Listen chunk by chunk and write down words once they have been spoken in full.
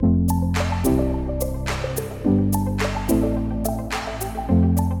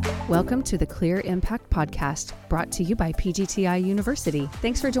Welcome to the Clear Impact Podcast, brought to you by PGTI University.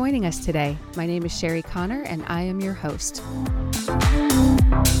 Thanks for joining us today. My name is Sherry Connor, and I am your host.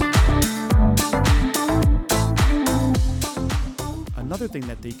 Another thing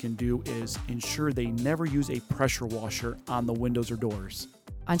that they can do is ensure they never use a pressure washer on the windows or doors.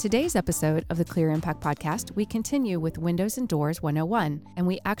 On today's episode of the Clear Impact Podcast, we continue with Windows and Doors 101, and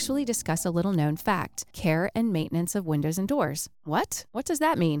we actually discuss a little known fact, care and maintenance of windows and doors. What? What does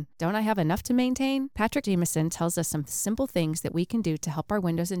that mean? Don't I have enough to maintain? Patrick Jameson tells us some simple things that we can do to help our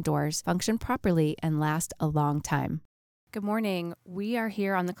windows and doors function properly and last a long time. Good morning. We are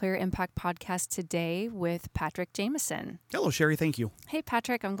here on the Clear Impact Podcast today with Patrick Jameson. Hello, Sherry. Thank you. Hey,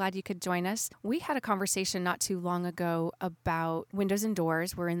 Patrick. I'm glad you could join us. We had a conversation not too long ago about windows and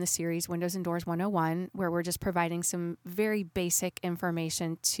doors. We're in the series Windows and Doors 101, where we're just providing some very basic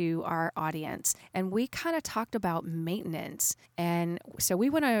information to our audience. And we kind of talked about maintenance. And so we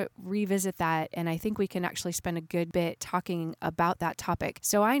want to revisit that. And I think we can actually spend a good bit talking about that topic.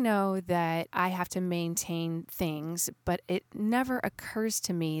 So I know that I have to maintain things, but it never occurs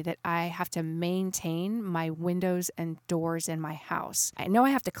to me that I have to maintain my windows and doors in my house. I know I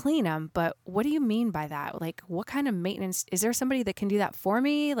have to clean them, but what do you mean by that? Like, what kind of maintenance? Is there somebody that can do that for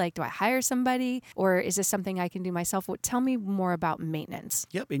me? Like, do I hire somebody, or is this something I can do myself? Tell me more about maintenance.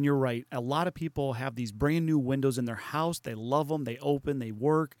 Yep, and you're right. A lot of people have these brand new windows in their house. They love them, they open, they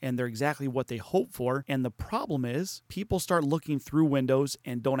work, and they're exactly what they hope for. And the problem is people start looking through windows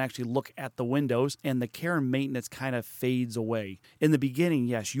and don't actually look at the windows, and the care and maintenance kind of fades away. In the beginning,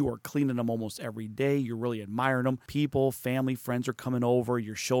 yes, you are cleaning them almost every day. You're really admiring them. People, family, friends are coming over.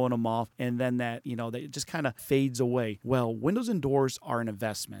 You're showing them off. And then that just kind of fades away. Well, windows and doors are an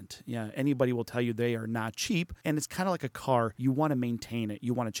investment. Yeah, anybody will tell you they are not cheap. And it's kind of like a car. You want to maintain it.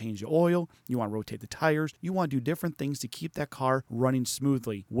 You want to change the oil. You want to rotate the tires. You want to do different things to keep that car running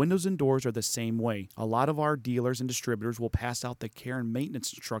smoothly. Windows and doors are the same way. A lot of our dealers and distributors will pass out the care and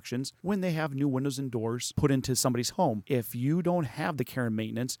maintenance instructions when they have new windows and doors put into somebody's home. If you don't have the care and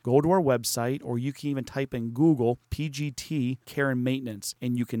maintenance, go to our website, or you can even type in Google PGT care and maintenance,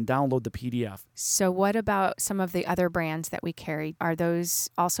 and you can download the PDF. So what about some of the other brands that we carry? Are those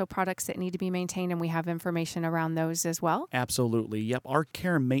also products that need to be maintained, and we have information around those as well? Absolutely. Yep. Our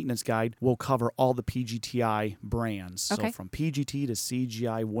care and maintenance guide will cover all the PGTI brands. Okay. So from PGT to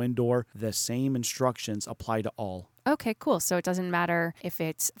CGI, Windor, the same instructions apply to all. Okay, cool. So it doesn't matter if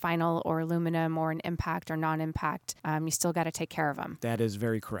it's vinyl or aluminum or an impact or non-impact. You still got to take care of them. That is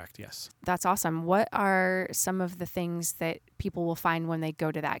very correct, yes. That's awesome. What are some of the things that people will find when they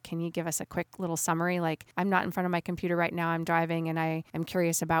go to that? Can you give us a quick little summary? Like, I'm not in front of my computer right now. I'm driving, and I am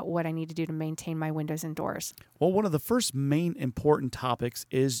curious about what I need to do to maintain my windows and doors. Well, one of the first main important topics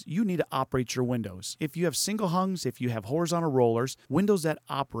is you need to operate your windows. If you have single hungs, if you have horizontal rollers, windows that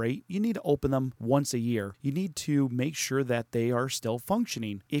operate, you need to open them once a year. You need to make sure that they are still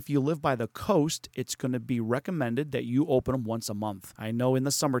functioning. If you live by the coast, it's going to be recommended that you open them once a month. I know in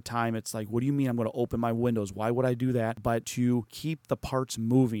the summertime, it's like, what do you mean I'm going to open my windows? Why would I do that? But to keep the parts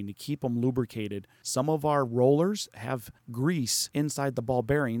moving, to keep them lubricated. Some of our rollers have grease inside the ball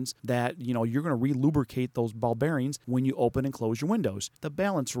bearings that, you're going to re-lubricate those ball bearings when you open and close your windows. The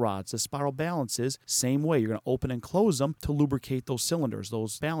balance rods, the spiral balances, same way. You're going to open and close them to lubricate those cylinders,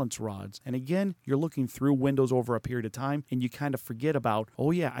 those balance rods. And again, you're looking through windows over a period of time, and you kind of forget about, oh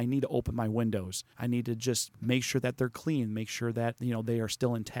yeah, I need to open my windows. I need to just make sure that they're clean, make sure that, they are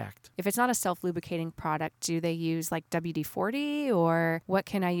still intact. If it's not a self-lubricating product, do they use like WD-40, or what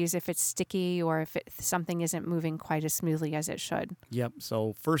can I use if it's sticky or if something isn't moving quite as smoothly as it should? Yep.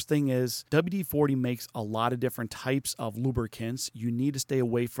 So first thing is WD-40 makes a lot of different types of lubricants. You need to stay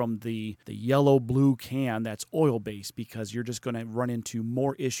away from the yellow blue can that's oil-based, because you're just going to run into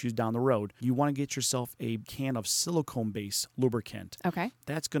more issues down the road. You want to get yourself a can of silicone-based lubricant. Okay.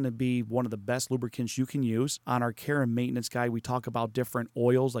 That's going to be one of the best lubricants you can use. On our care and maintenance guide, we talk about different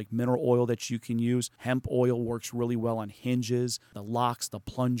oils like mineral oil that you can use. Hemp oil works really well on hinges, the locks, the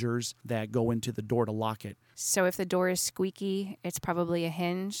plungers that go into the door to lock it. So if the door is squeaky, it's probably a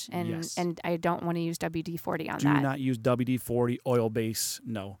hinge, and Yes. and I don't want to use WD-40 on Do that. not use WD-40 oil base.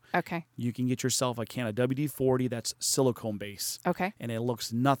 No. Okay. You can get yourself a can of WD-40 that's silicone base. Okay. And it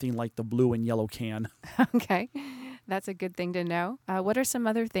looks nothing like the blue and yellow can. Okay. That's a good thing to know. What are some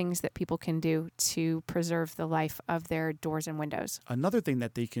other things that people can do to preserve the life of their doors and windows? Another thing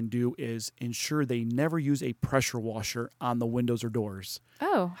that they can do is ensure they never use a pressure washer on the windows or doors.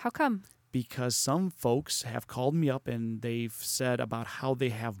 Oh, how come? Because some folks have called me up and they've said about how they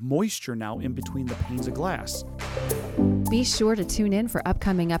have moisture now in between the panes of glass. Be sure to tune in for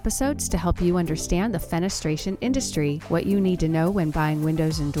upcoming episodes to help you understand the fenestration industry, what you need to know when buying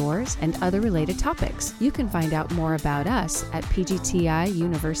windows and doors, and other related topics. You can find out more about us at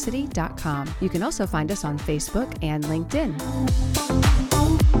pgtiuniversity.com. You can also find us on Facebook and LinkedIn.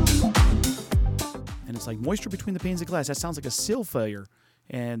 And it's like moisture between the panes of glass. That sounds like a seal failure.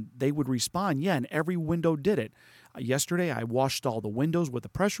 And they would respond, yeah, and every window did it. Yesterday, I washed all the windows with a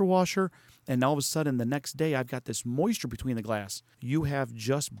pressure washer, and all of a sudden, the next day, I've got this moisture between the glass. You have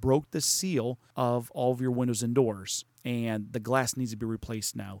just broke the seal of all of your windows and doors, and the glass needs to be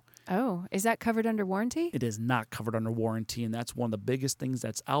replaced now. Oh, is that covered under warranty? It is not covered under warranty, and that's one of the biggest things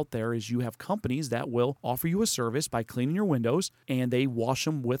that's out there is you have companies that will offer you a service by cleaning your windows, and they wash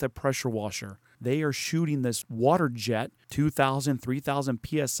them with a pressure washer. They are shooting this water jet, 2,000, 3,000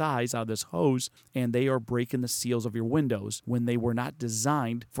 PSIs out of this hose, and they are breaking the seals of your windows when they were not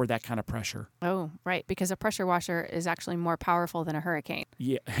designed for that kind of pressure. Oh, right, because a pressure washer is actually more powerful than a hurricane.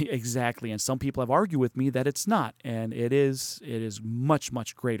 Yeah, exactly. And some people have argued with me that it's not, and it is much,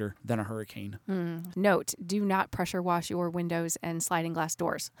 much greater than a hurricane. Note, do not pressure wash your windows and sliding glass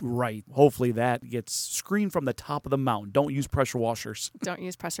doors. Right. Hopefully that gets screened from the top of the mountain. Don't use pressure washers. Don't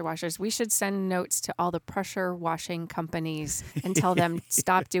use pressure washers. We should send notes to all the pressure washing companies and tell them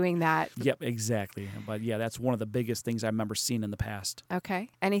stop doing that. Yep, exactly. But yeah, that's one of the biggest things I remember seeing in the past. Okay.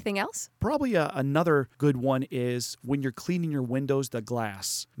 Anything else? Probably another good one is when you're cleaning your windows, the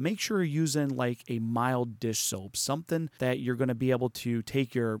glass. Make sure you're using like a mild dish soap, something that you're going to be able to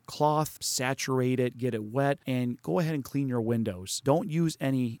take your cloth, saturate it, get it wet, and go ahead and clean your windows. Don't use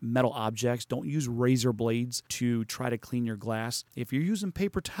any metal objects. Don't use razor blades to try to clean your glass. If you're using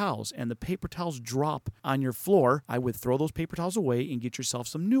paper towels and the paper towels drop on your floor, I would throw those paper towels away and get yourself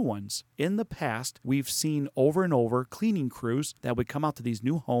some new ones. In the past, we've seen over and over cleaning crews that would come out to these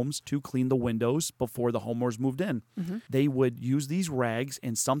new homes to clean the windows before the homeowners moved in. They would use these rags,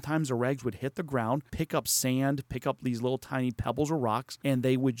 and sometimes the rags would hit the ground, pick up sand, pick up these little tiny pebbles or rocks, and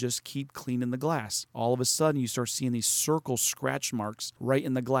they would just keep cleaning the glass. All of a sudden, you start seeing these circle scratch marks right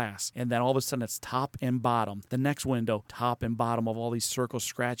in the glass, and then all of a sudden it's top and bottom. The next window, top and bottom of all these circle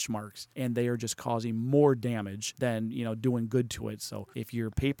scratch marks, and they are just causing more damage than, doing good to it. So if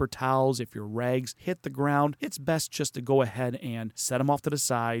your paper towels, if your rags hit the ground, it's best just to go ahead and set them off to the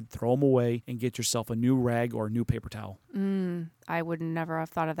side, throw them away, and get yourself a new rag or a new paper towel. I would never have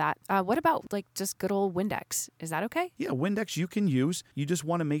thought of that. What about like just good old Windex? Is that okay? Yeah, Windex you can use. You just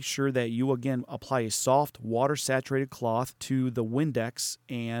want to make sure that you, again, apply a soft, water-saturated cloth to the Windex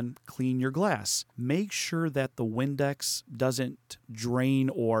and clean your glass. Make sure that the Windex doesn't drain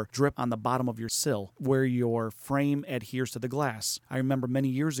or drip on the bottom of your sill where your frame adheres to the glass. I remember many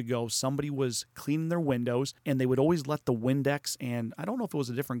years ago, somebody was cleaning their windows and they would always let the Windex, and I don't know if it was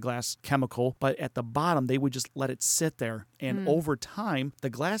a different glass chemical, but at the bottom, they would just let it sit there. And over time, the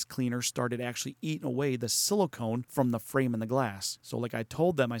glass cleaner started actually eating away the silicone from the frame and the glass. So like I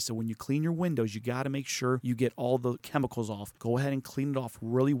told them, I said, when you clean your windows, you got to make sure you get all the chemicals off. Go ahead and clean it off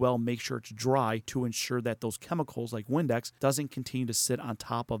really well. Make sure it's dry to ensure that those chemicals like Windex doesn't continue to sit on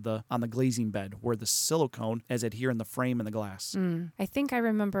top of on the glazing bed where the silicone is adhering the frame and the glass. I think I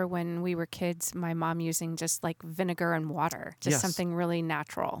remember when we were kids, my mom using just like vinegar and water, just something really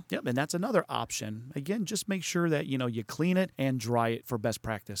natural. Yep, and that's another option. Again, just make sure that, you clean it and dry it for best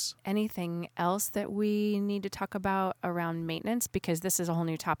practice. Anything else that we need to talk about around maintenance? Because this is a whole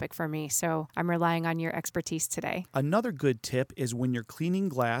new topic for me, so I'm relying on your expertise today. Another good tip is when you're cleaning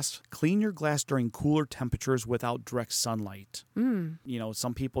glass, clean your glass during cooler temperatures without direct sunlight.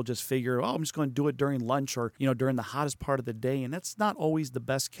 Some people just figure, I'm just going to do it during lunch or, during the hottest part of the day, and that's not always the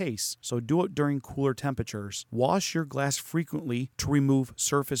best case. So do it during cooler temperatures. Wash your glass frequently to remove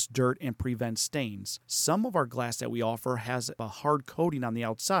surface dirt and prevent stains. Some of our glass that we offer has a hard coating on the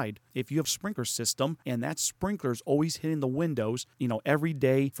outside. If you have a sprinkler system and that sprinkler is always hitting the windows, every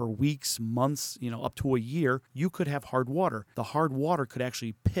day for weeks, months, up to a year, you could have hard water. The hard water could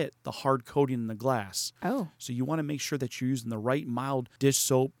actually pit the hard coating in the glass. Oh. So you want to make sure that you're using the right mild dish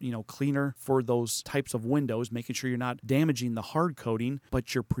soap, cleaner for those types of windows, making sure you're not damaging the hard coating,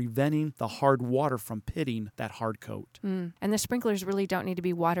 but you're preventing the hard water from pitting that hard coat. And the sprinklers really don't need to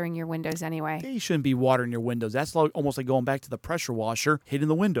be watering your windows anyway. They shouldn't be watering your windows. That's almost like going back to the pressure washer hitting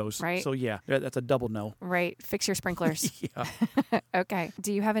the windows. Right. So yeah, that's a double no. Right. Fix your sprinklers. Yeah. Okay.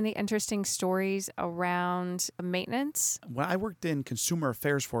 Do you have any interesting stories around maintenance? When I worked in consumer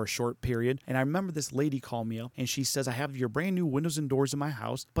affairs for a short period, and I remember this lady called me up and she says, I have your brand new windows and doors in my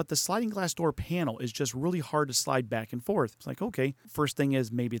house, but the sliding glass door panel is just really hard to slide back and forth. It's like, okay, first thing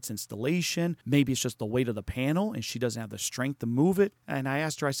is maybe it's installation, maybe it's just the weight of the panel and she doesn't have the strength to move it. And I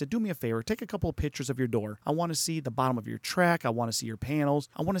asked her, I said, do me a favor, take a couple of pictures of your door. I want to see the bottom of your track. I want to see your panels.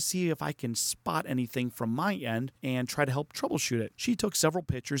 I want to see if I can spot anything from my end and try to help troubleshoot it. She took several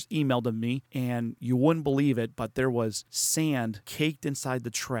pictures, emailed them to me, and you wouldn't believe it, but there was sand caked inside the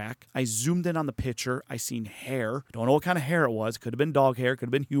track. I zoomed in on the picture. I seen hair. Don't know what kind of hair it was. Could have been dog hair, could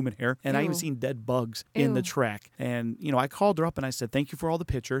have been human hair. And I even seen dead bugs in the track. And, I called her up and I said, thank you for all the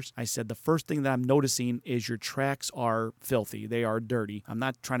pictures. I said, the first thing that I'm noticing is your tracks are filthy. They are dirty. I'm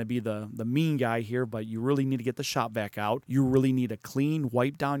not trying to be the mean guy here, but you really need to get the shop vac out. You really need to clean,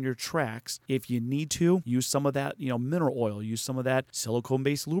 wipe down your tracks. If you need to, use some of that, mineral oil, use some of that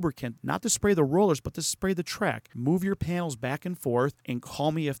silicone-based lubricant, not to spray the rollers, but to spray the track. Move your panels back and forth and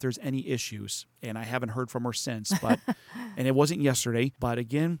call me if there's any issues. And I haven't heard from her since, but and it wasn't yesterday. But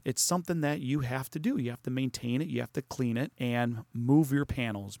again, it's something that you have to do. You have to maintain it. You have to clean it and move your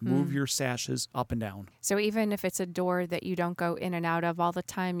panels, move your sashes up and down. So even if it's a door that you don't go in and out of all the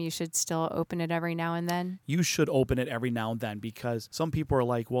time, you should still open it every now and then? You should open it every now and then because some people are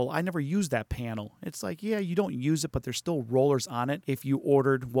like, well, I never use that panel. It's like, yeah, you don't use it, but there's still rollers on it if you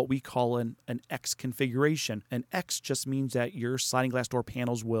ordered what we call an X configuration. An X just means that your sliding glass door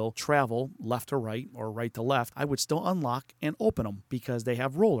panels will travel left to right or right to left. I would still unlock and open them because they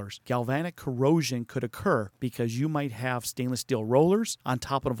have rollers. Galvanic corrosion could occur because you might have stainless steel rollers on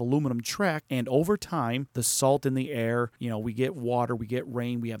top of an aluminum track, and over time, the salt in the air, we get water, we get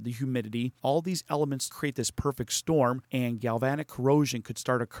rain, we have the humidity. All these elements create this perfect storm, and galvanic corrosion could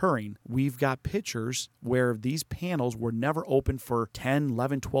start occurring. We've got pictures where these panels were never opened for 10,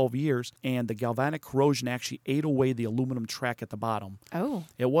 11, 12 years, and the galvanic corrosion actually ate away the aluminum track at the bottom. Oh.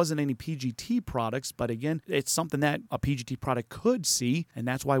 It wasn't any PGT products, but again, it's something that a PGT product could see, and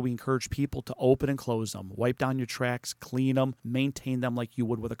that's why we encourage people to open and close them. Wipe down your tracks, clean them, maintain them like you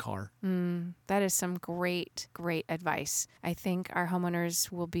would with a car. That is some great, great advice. I think our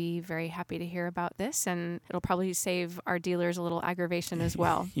homeowners will be very happy to hear about this, and it'll probably save our dealers a little aggravation as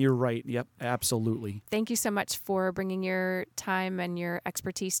well. You're right. Yep, absolutely. Thank you so much for bringing your time and your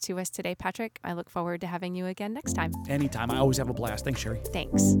expertise to us today, Patrick. I look forward to having you again next time. Anytime. I always have a blast. Thanks, Sherry.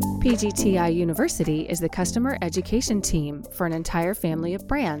 Thanks. PGTI University is the customer education team for an entire family of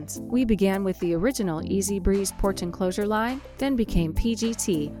brands. We began with the original Easy Breeze porch enclosure line, then became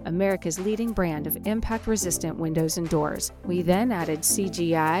PGT, America's leading brand of impact-resistant windows and doors. We then added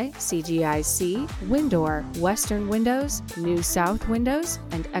CGI, CGIC, Windor, Western Windows, New South Windows,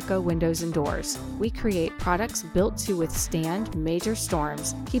 and Echo Windows and Doors. We create products built to withstand major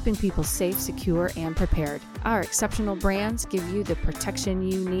storms, keeping people safe, secure, and prepared. Our exceptional brands give you the protection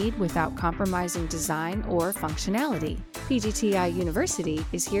you need without compromising design or functionality. PGTI University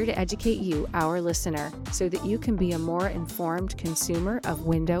is here to educate you, our listener, so that you can be a more informed consumer of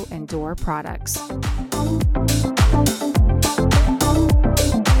window and door products.